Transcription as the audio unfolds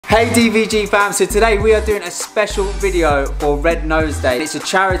Hey DVG fam, so today we are doing a special video for Red Nose Day. It's a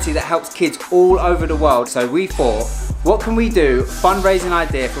charity that helps kids all over the world. So we thought, what can we do? Fundraising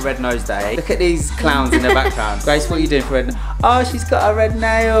idea for Red Nose Day. Look at these clowns in the background. Grace, what are you doing for Red Nose? Oh, she's got her red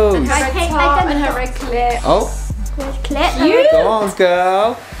nails. And her red top and her red clip. Oh. Red clip. Go on,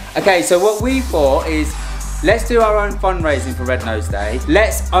 girl. Okay, so what we thought is, let's do our own fundraising for Red Nose Day.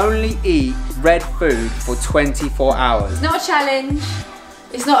 Let's only eat red food for 24 hours. It's not a challenge.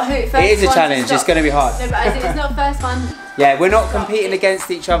 It's not who first. It is a challenge, it's going to be hard. No, but as in, it's not first one. Yeah, we're not competing against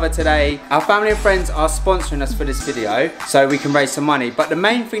each other today. Our family and friends are sponsoring us for this video so we can raise some money. But the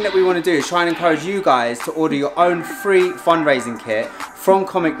main thing that we want to do is try and encourage you guys to order your own free fundraising kit from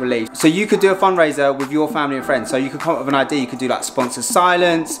Comic Relief. So you could do a fundraiser with your family and friends. So you could come up with an idea. You could do like sponsor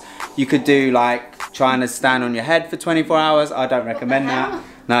silence. You could do like trying to stand on your head for 24 hours. I don't recommend that.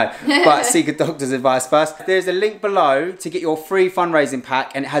 No, but seek a doctor's advice first. There's a link below to get your free fundraising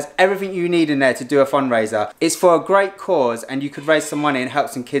pack, and it has everything you need in there to do a fundraiser. It's for a great cause and you could raise some money and help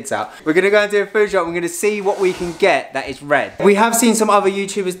some kids out. We're gonna go and do a food shop. We're gonna see what we can get that is red. We have seen some other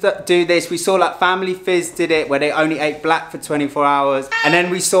YouTubers that do this. We saw like Family Fizz did it where they only ate black for 24 hours. And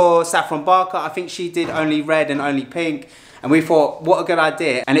then we saw Saffron Barker, I think she did only red and only pink. And we thought, what a good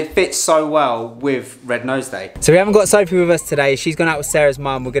idea. And it fits so well with Red Nose Day. So we haven't got Sophie with us today. She's gone out with Sarah's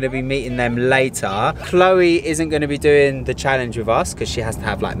mum. We're gonna be meeting them later. Chloe isn't gonna be doing the challenge with us because she has to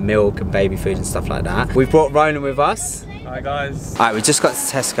have like milk and baby food and stuff like that. We've brought Ronan with us. Hi guys. All right, we just got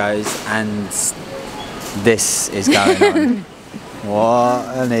to Tesco's and this is going on. What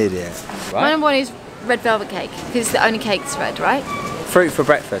an idiot. My number one is red velvet cake because it's the only cake that's red, right? Fruit for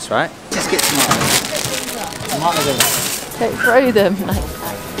breakfast, right? Let's get tomatoes. Tomatoes are... Don't throw them like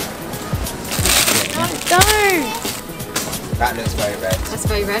that. Don't! That looks very red. That's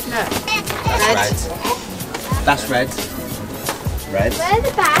very red, look. That's red. Red. Where's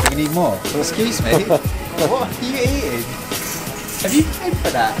the bag? We need more. Excuse me. What are you eating? Have you paid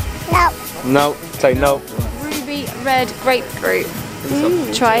for that? No. Say no. Ruby red grapefruit.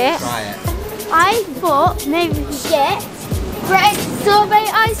 Try it. Try it. I thought maybe we could get red sorbet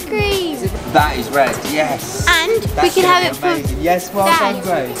ice cream. That is red, yes. And That's we can have it for Yes, well done,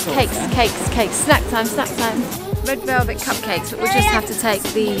 Grace. Cakes. Snack time. Red velvet cupcakes, but we'll just have to take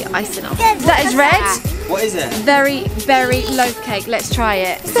the icing off. That is red. What is it? Very loaf cake. Let's try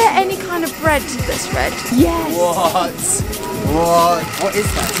it. Is there any kind of bread that's red? Yes. What? What is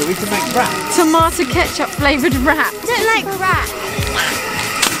that? So we can make wraps? Tomato ketchup flavoured wrap. I don't like wraps.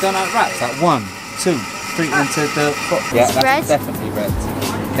 You don't like wraps? Like 1, 2, 3 into the pot. Yeah, that's red. definitely red.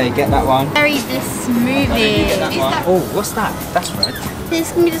 Okay, get that one. Very this smoothie. Get that one. Oh, what's that? That's red.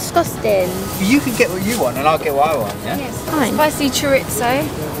 This can be disgusting. You can get what you want and I'll get what I want, yeah? Yes, Fine. Spicy chorizo.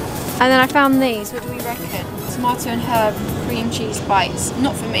 And then I found these. What do we reckon? Tomato and herb cream cheese bites.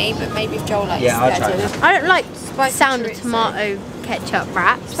 Not for me, but maybe if Joel likes. Yeah, I'll try that. I don't like the Spicy sound of chorizo. tomato ketchup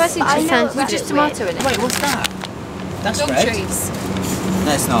wraps. Spicy I know chorizo with just it's tomato in it. Wait, what's that? That's Dog red? treats.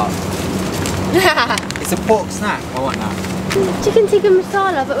 No, it's not. It's a pork snack. I want that. Chicken tikka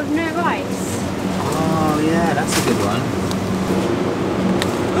masala but with no rice. Oh, yeah, that's a good one.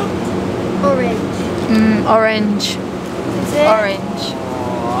 Orange. Orange. Is it? Orange.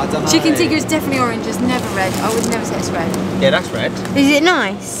 Oh, I don't know. Chicken tikka is definitely orange. It's never red. I would never say it's red. Yeah, that's red. Is it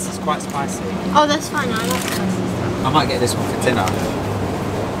nice? It's quite spicy. Oh, that's fine. I like spicy. I might get this one for dinner.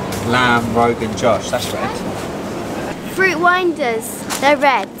 Lamb, Rogan, Josh. That's red. Fruit winders. They're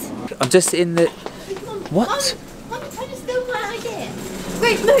red. I'm just in the... What? I'm trying to steal my idea.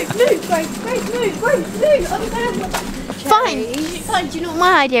 Grace, move, Grace. Fine. Do you know what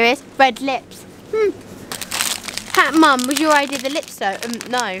my idea is? Red lips. Mum, was your idea the lips though?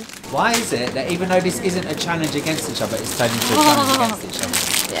 No. Why is it that even though this isn't a challenge against each other, it's turned into a challenge against each other?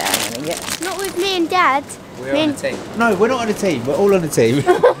 Yeah, I'm gonna get. Not with me and Dad. We're on a team. No, we're not on a team. We're all on a team.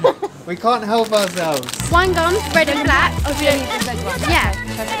 We can't help ourselves. One gone, red and black. Oh, we don't need the red one. Yeah.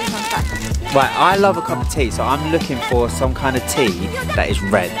 Should I put this one back? Right, I love a cup of tea, so I'm looking for some kind of tea that is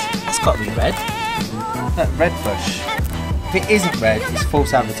red. That's got to be red. That red bush. If it isn't red, it's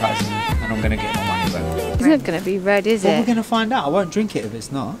false advertising, and I'm going to get my money back. It's not gonna be red, is Well, we're it? going to find out. I won't drink it if it's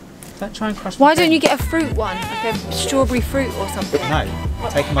not. Don't try and crush my Why don't pen. you get a fruit one, like a strawberry fruit or something? No,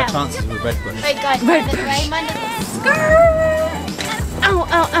 taking my chances with red bush. Wait, guys, Red by the way, mine doesn't. Ow.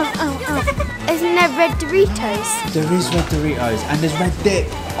 Isn't there red Doritos? There is red Doritos, and there's red dip.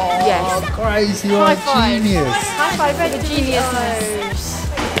 Oh, Yes. Grace, you are a genius. High five, red genius.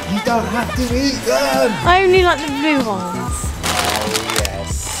 You don't have to eat them. I only like the blue ones. Oh, yes.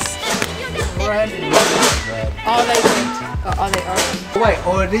 Red. Are they red? Or are they orange? Wait,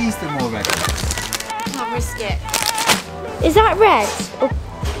 or are these the more red? Can't risk it. Is that red?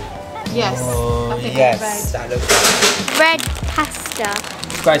 Yes. Oh, I think yes. That looks good. Red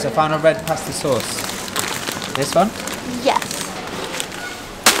pasta. Grace, I found a red pasta sauce. This one? Yes.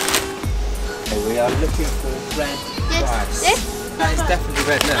 Okay, we are looking for red rice. This? That is definitely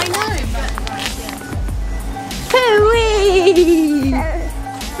red, look. I know, but Hooey!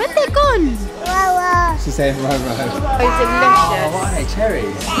 Where'd they gone? She's saying row. oh, Oh, delicious. what are they,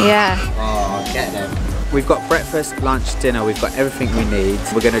 cherries? Yeah. Oh, get them. We've got breakfast, lunch, dinner, we've got everything we need.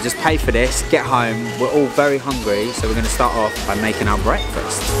 We're gonna just pay for this, get home. We're all very hungry, so we're gonna start off by making our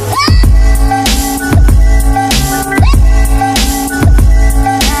breakfast.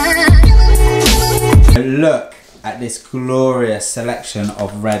 Look at this glorious selection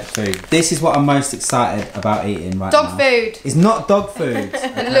of red food. This is what I'm most excited about eating right now. Dog food. It's not dog food.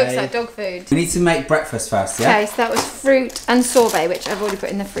 Okay? It looks like dog food. We need to make breakfast first, yeah? Okay, so that was fruit and sorbet, which I've already put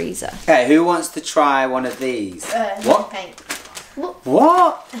in the freezer. Okay, who wants to try one of these? What? Paint.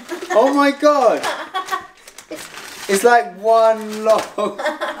 What? Oh my god! It's like one long.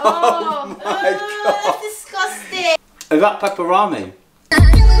 Oh my god! That's disgusting. Is that pepperami?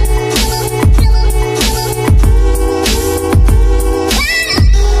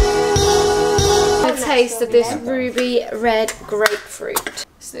 The taste of this ruby red grapefruit.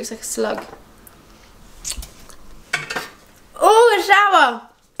 This looks like a slug. Oh, it's sour.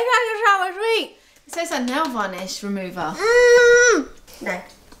 It's like a sour sweet. It tastes like nail varnish remover. No.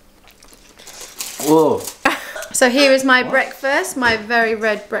 Whoa. So here is my breakfast, my very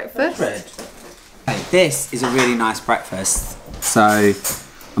red breakfast. Bread. Okay, this is a really nice breakfast. So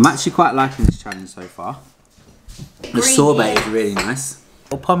I'm actually quite liking this challenge so far. The sorbet is really nice.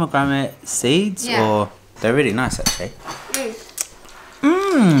 Or pomegranate seeds, Yeah. or they're really nice actually.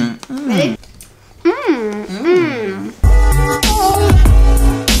 Ready?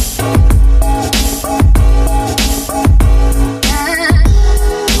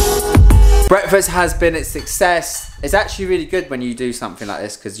 Breakfast has been a success. It's actually really good when you do something like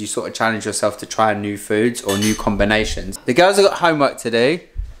this because you sort of challenge yourself to try new foods or new combinations. The girls have got homework to do.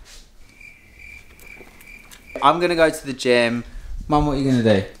 I'm gonna go to the gym. Mum, what are you gonna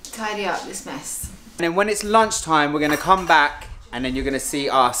do? Tidy up this mess. And then when it's lunchtime, we're gonna come back and then you're gonna see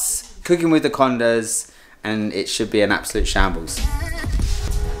us cooking with the condas and it should be an absolute shambles.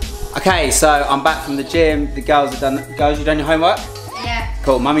 Okay, so I'm back from the gym. The girls are done. Girls, you done your homework? Yeah.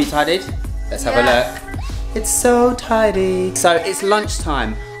 Cool, mummy tidied? Let's have a look. It's so tidy. So it's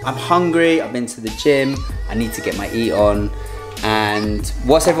lunchtime. I'm hungry, I've been to the gym. I need to get my eat on. And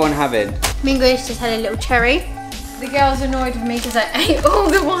what's everyone having? Me and Grace just had a little cherry. The girls are annoyed with me because I ate all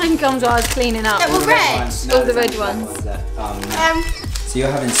the wine gums while I was cleaning up. That were red. All the red ones. So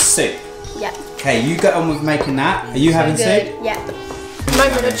you're having soup. Yeah. Okay, you get on with making that. Are you having soup? Yeah.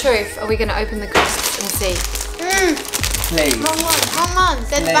 Moment of truth. Are we going to open the crisps and see? Please. Wrong one.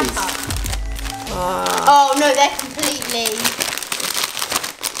 Send the back Please. up. Oh no, they're completely.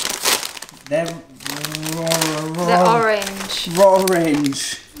 They're They're orange.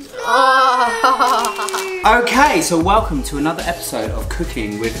 orange. Oh. Okay, so welcome to another episode of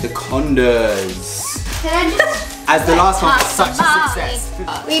Cooking with the Condas. Can I just? As the last one was such a success.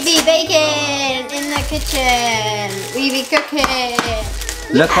 We be baking in the kitchen. We be cooking.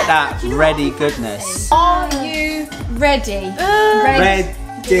 Look at that ready goodness. Are you ready?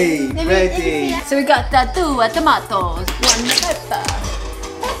 Ready, Let me ready. see. So we got the two tomatoes, one pepper.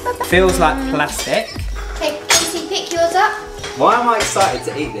 Feels like plastic. Okay, Casey, pick yours up. Why am I excited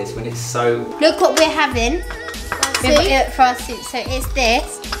to eat this when it's so... Look what we're having. For our soup. So it's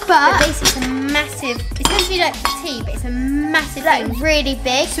this, but basically it's a massive. It's meant to be like tea, but it's a massive, like really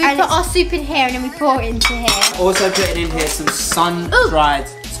big. So we put our soup in here and then we pour it into here. Also putting in here some sun-dried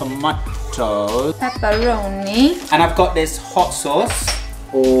tomatoes. Pepperoni. And I've got this hot sauce.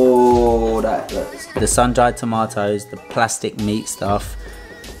 Oh, that looks... The sun-dried tomatoes, the plastic meat stuff,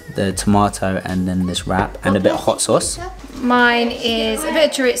 the tomato, and then this wrap, and a bit of hot sauce. Mine is a bit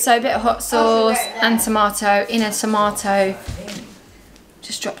of chorizo, a bit of hot sauce, and tomato in a tomato.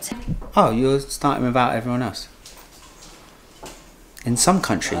 Just dropped it. Oh, you're starting without everyone else. In some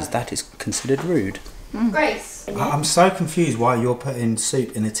countries, that is considered rude. Grace. I'm so confused why you're putting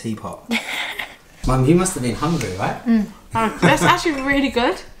soup in a teapot. Mum, you must have been hungry, right? That's actually really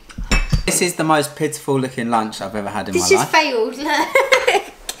good. This is the most pitiful looking lunch I've ever had in my This life. just failed.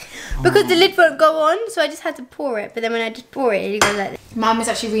 Because the lid won't go on, so I just had to pour it. But then when I just pour it, it goes like this. Mine was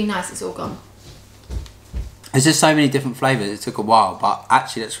actually really nice. It's all gone. There's just so many different flavours. It took a while, but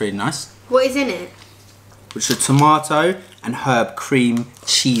actually that's really nice. What is in it? Which are tomato and herb cream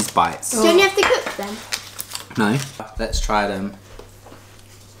cheese bites. Don't you have to cook them? No. Let's try them.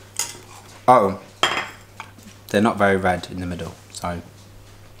 Oh. They're not very red in the middle, so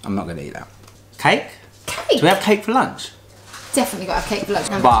I'm not gonna eat that. Cake? Cake? Do we have cake for lunch? Definitely got to have cake for lunch.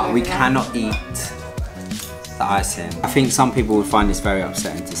 But we cannot eat the icing. I think some people would find this very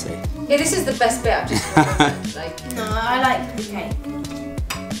upsetting to see. Yeah, this is the best bit. I've just like. No, I like the cake.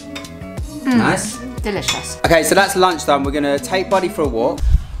 Nice. Delicious. Okay, so that's lunch done. We're gonna take Buddy for a walk.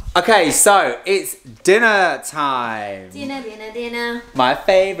 Okay, so it's dinner time. Dinner. My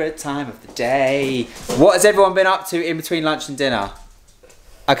favourite time of the day. What has everyone been up to in between lunch and dinner?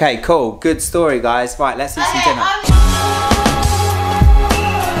 Okay, cool. Good story, guys. Right, let's eat some dinner.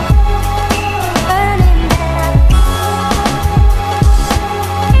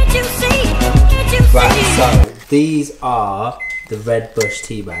 Right, so these are the Red Bush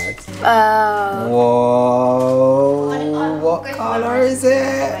tea bags. Whoa! What colour is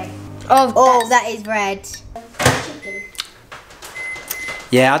it? Oh, that is red.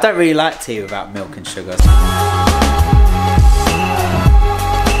 Yeah, I don't really like tea without milk and sugar.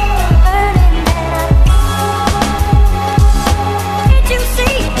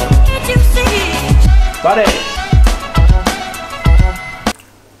 Buddy!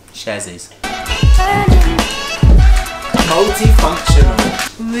 Sharesies.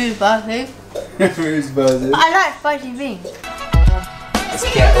 Multifunctional. Remove buzzing. Who's buzzing? I like spicy beans. Let's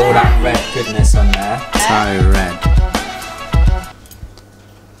get all that red goodness on there. So red.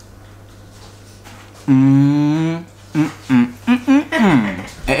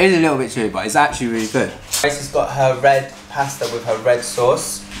 It is a little bit chewy, but it's actually really good. Grace has got her red pasta with her red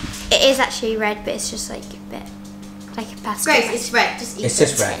sauce. It is actually red, but it's just like a bit like a pasta. Grace, it's red. Just eat It's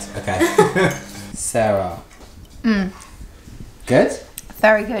just red, okay. Sarah. Good?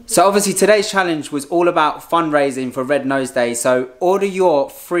 Very good. So obviously today's challenge was all about fundraising for Red Nose Day. So order your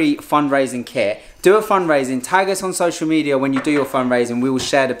free fundraising kit. Do a fundraising. Tag us on social media when you do your fundraising. We will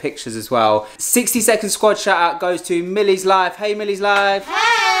share the pictures as well. 60-second squad shout out goes to Millie's Life. Hey Millie's Life.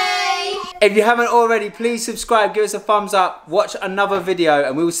 Hey! If you haven't already, please subscribe. Give us a thumbs up. Watch another video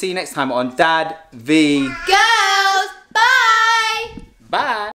and we will see you next time on Dad v Girls! Bye!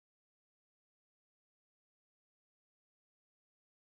 Bye.